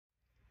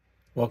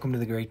Welcome to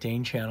the Great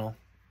Dane channel.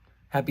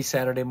 Happy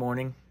Saturday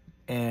morning,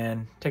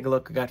 and take a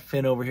look. I got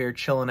Finn over here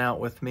chilling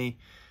out with me.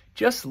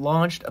 Just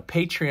launched a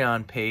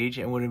Patreon page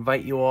and would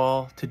invite you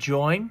all to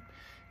join.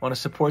 Want to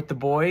support the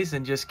boys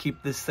and just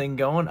keep this thing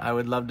going? I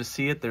would love to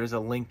see it. There's a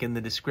link in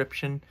the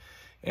description,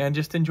 and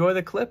just enjoy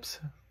the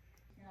clips.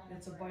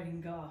 It's a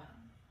biting gaw.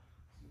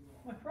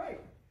 Am I right?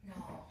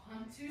 No,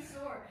 I'm too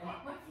sore. My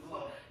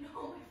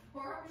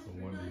forearm is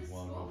really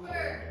sore.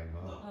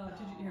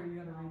 You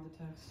gotta read the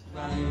text.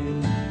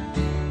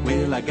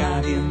 Well, I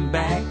got him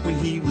back when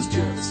he was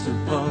just a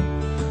pup.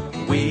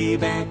 Way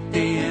back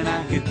then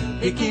I could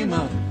pick him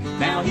up.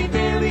 Now he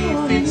barely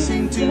fits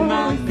into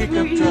my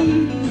pickup truck.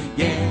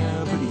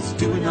 Yeah, but he's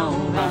doing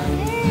alright.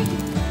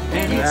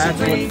 And That's it's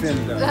what great.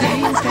 Finn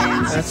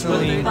does. That's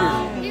what he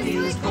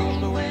does.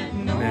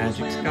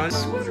 Magic's got a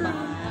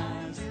sweater.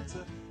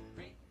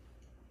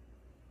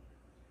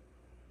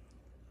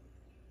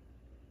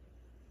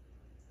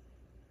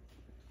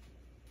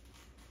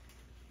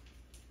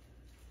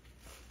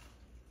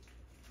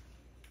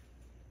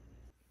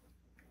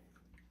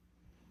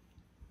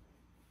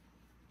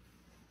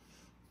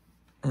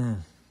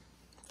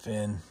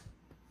 Finn.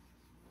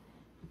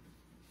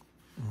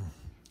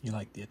 You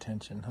like the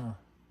attention, huh?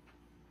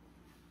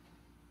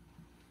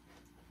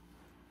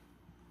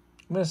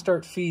 I'm going to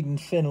start feeding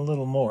Finn a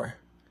little more.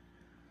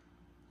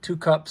 2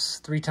 cups,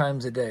 3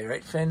 times a day,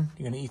 right, Finn?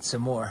 You're going to eat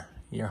some more.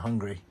 You're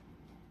hungry.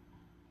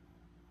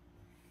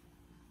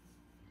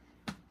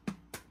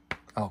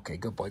 Okay,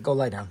 good boy. Go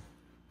lie down.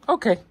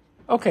 Okay,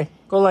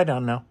 go lie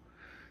down now.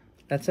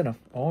 That's enough.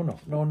 Oh, no,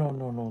 no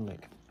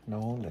lick. No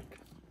lick.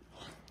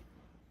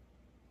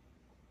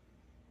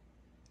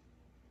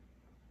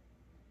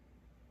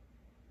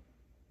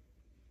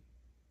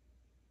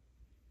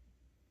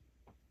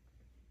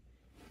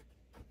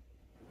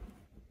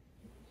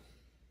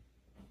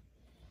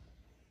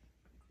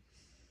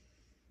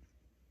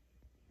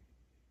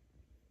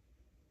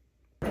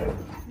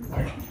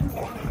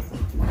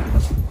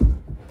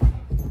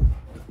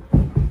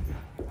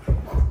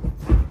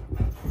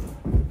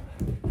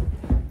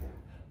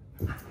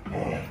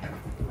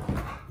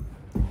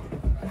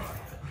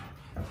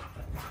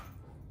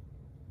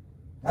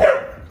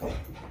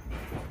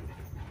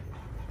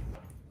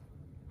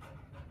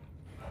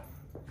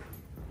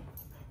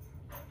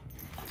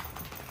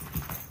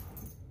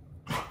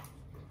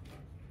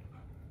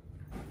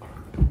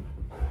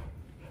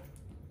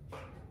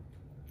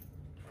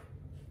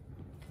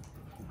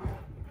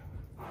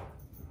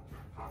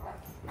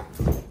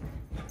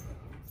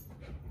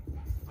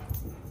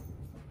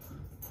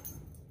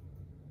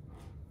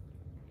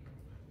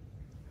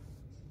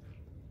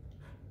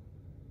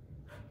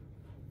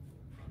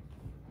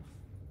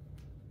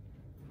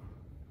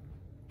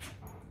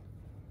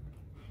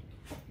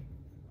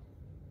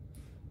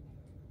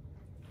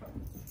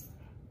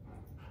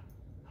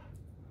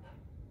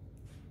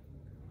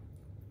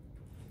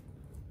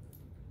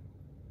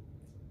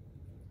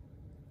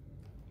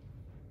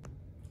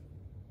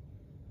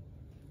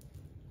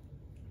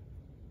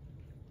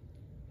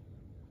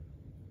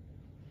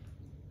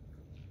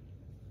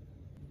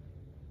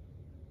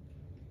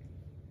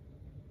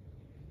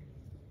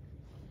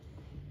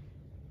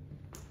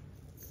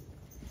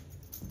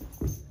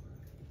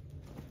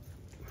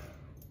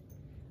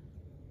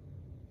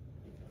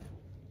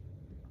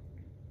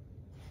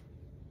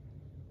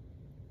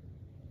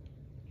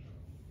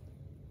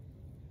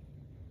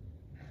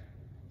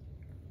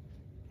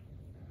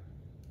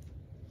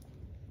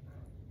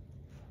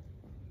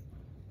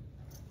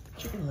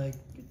 Chicken leg.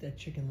 Get that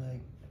chicken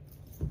leg.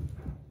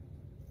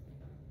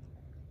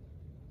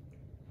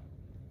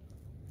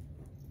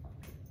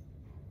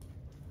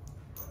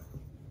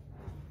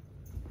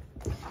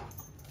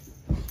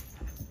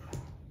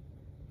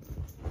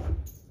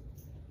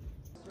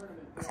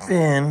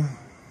 Finn,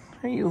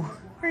 are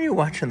you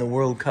watching the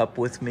World Cup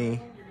with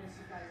me?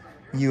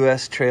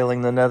 U.S.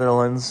 trailing the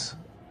Netherlands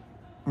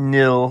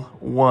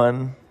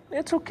 0-1.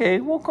 It's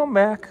okay. We'll come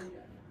back.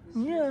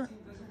 Yeah.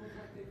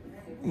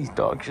 These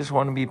dogs just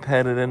want to be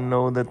petted and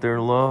know that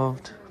they're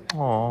loved.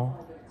 Aw.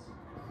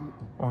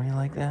 Oh, you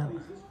like that?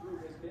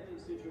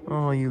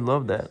 Oh, you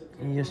love that.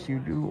 Yes, you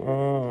do.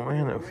 Oh,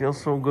 man, that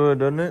feels so good,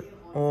 doesn't it?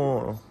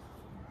 Oh.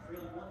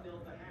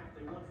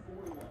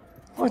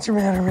 What's the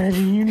matter,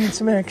 Reggie? You need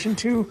some action,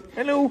 too.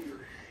 Hello?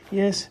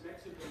 Yes.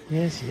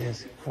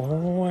 Yes.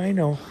 Oh, I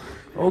know.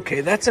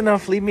 Okay, that's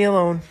enough. Leave me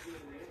alone.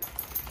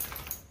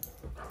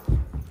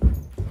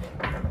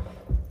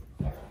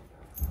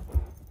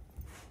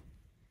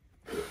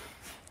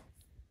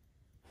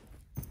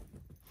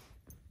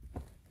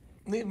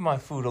 Leave my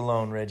food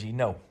alone, Reggie.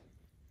 No.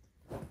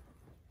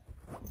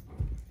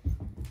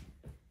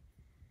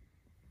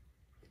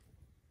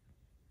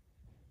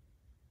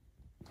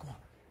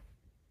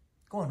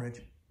 Go on,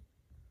 Reggie.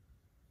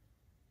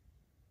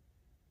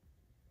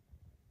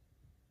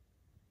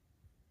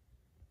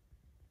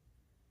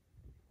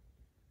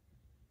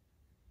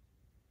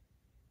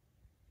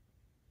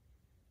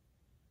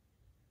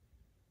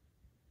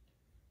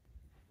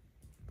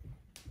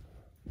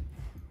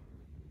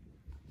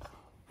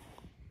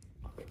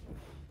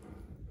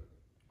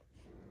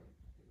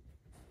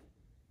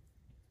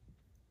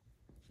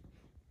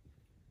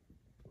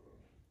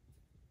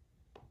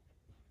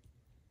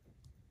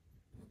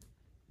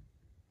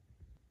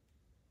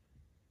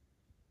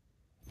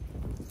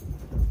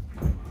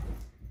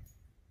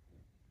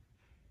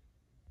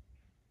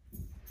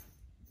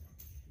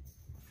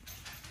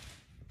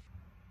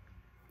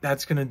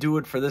 that's going to do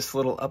it for this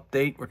little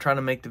update. We're trying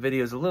to make the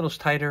videos a little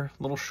tighter,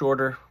 a little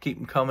shorter. Keep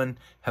them coming.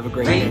 Have a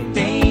great day. Great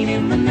Dane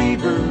in the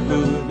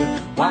neighborhood.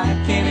 Why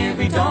can't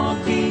every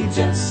dog be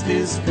just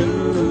as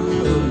good?